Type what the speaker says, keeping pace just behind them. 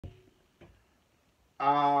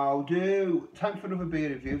I'll do. Time for another beer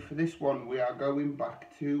review. For this one, we are going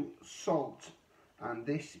back to Salt, and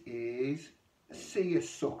this is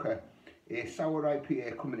Seersucker, a sour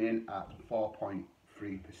IPA coming in at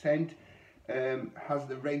 4.3%. Has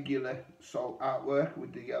the regular Salt artwork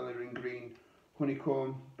with the yellow and green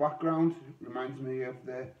honeycomb background. Reminds me of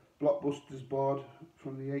the Blockbusters board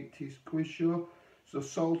from the 80s quiz show. So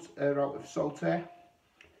Salt are out of Saltaire,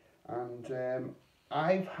 and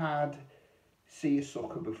I've had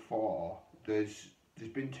Seersucker before. There's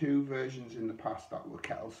been two versions in the past that were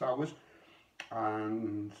kettle sours,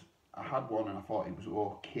 and I had one and I thought it was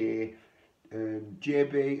okay.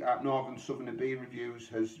 JB at Northern Southern Beer Reviews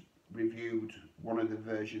has reviewed one of the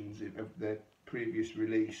versions of the previous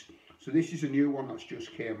release. So this is a new one that's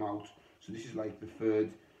just came out. So this is like the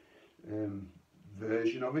third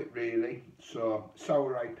version of it, really. So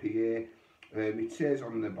sour IPA. It says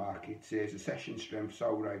on the back, it says a session strength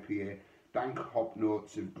sour IPA. Dank hop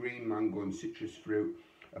notes of green mango and citrus fruit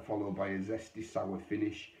are followed by a zesty sour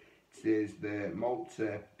finish. It says the malts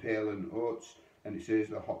are pale and oats, and it says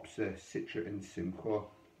the hops are Citra and Simcoe.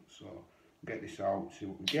 So get this out, see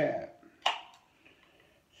what we get.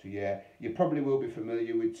 So yeah, you probably will be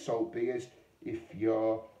familiar with Salt beers if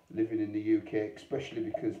you're living in the UK, especially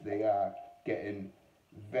because they are getting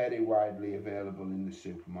very widely available in the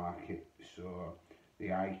supermarket. So the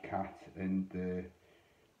iCat and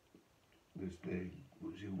there's the,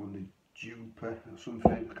 what was it, one, the Duper or something,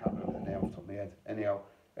 I can't remember the name off the top of my head. Anyhow,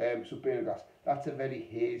 so beer glass, that's a very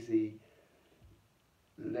hazy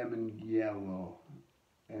lemon yellow,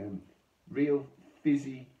 real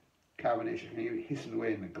fizzy carbonation. I can hear it hissing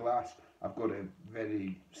away in the glass. I've got a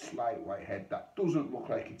very slight white head that doesn't look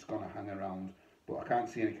like it's going to hang around, but I can't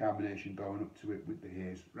see any carbonation going up to it with the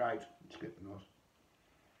haze. Right, let's get the nose.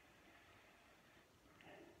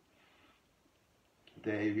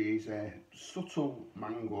 There is a subtle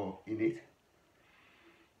mango in it,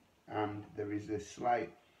 and there is a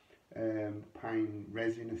slight pine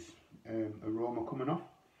resinous aroma coming off.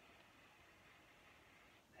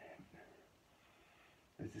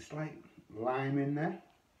 There's a slight lime in there,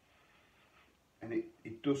 and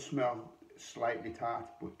it does smell slightly tart,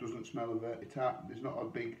 but doesn't smell overtly tart. There's not a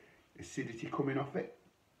big acidity coming off it.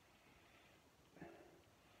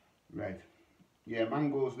 Right, yeah,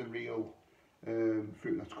 mango's the real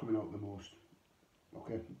fruit that's coming out the most.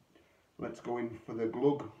 Okay, let's go in for the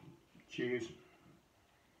glug. Cheers.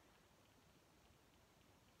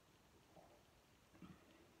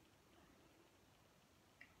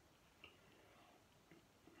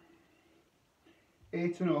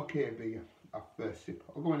 It's an okay beer at first sip.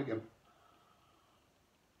 I'll go in again.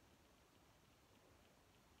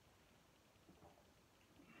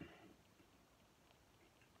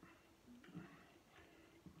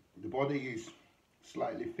 The body is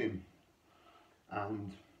slightly thin,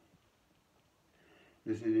 and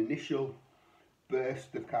there's an initial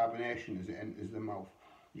burst of carbonation as it enters the mouth.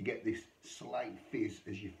 You get this slight fizz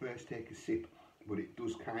as you first take a sip, but it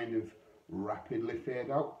does kind of rapidly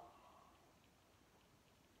fade out.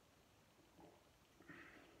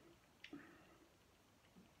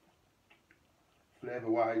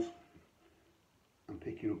 Flavour wise, I'm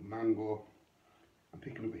picking up mango, I'm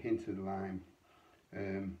picking up a hint of lime.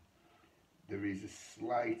 There is a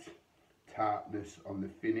slight tartness on the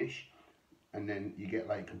finish, and then you get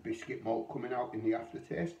like a biscuit malt coming out in the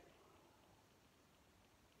aftertaste.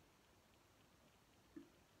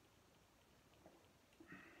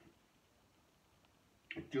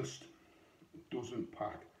 It just doesn't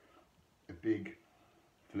pack a big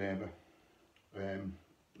flavour.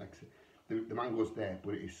 Like I said, the mango's there,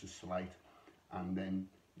 but it is so slight, and then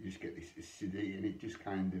you just get this acidity, and it just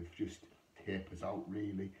kind of just tapers out,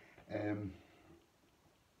 really.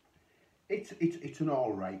 It's an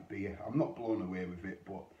all right beer. I'm not blown away with it,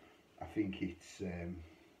 but I think it's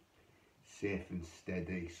safe and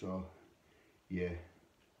steady. So yeah.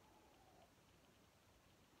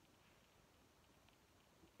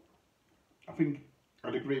 I think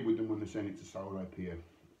I'd agree with them when they're saying it's a sour IPA.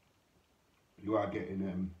 You are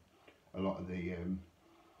getting a lot of the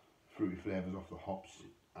fruity flavours off the hops,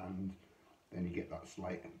 and then you get that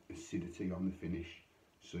slight acidity on the finish.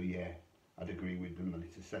 So yeah, I'd agree with them that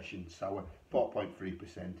it's a session sour,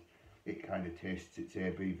 4.3%. It kind of tastes its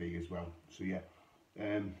ABV as well. So yeah,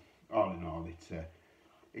 all in all,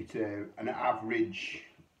 it's an average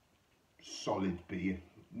solid beer,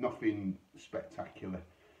 nothing spectacular.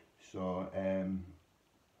 So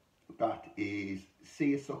that is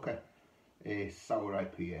Seersucker, a sour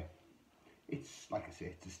IPA. It's, like I say,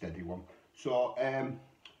 it's a steady one. So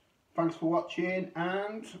thanks for watching,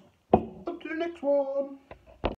 and up to the next one.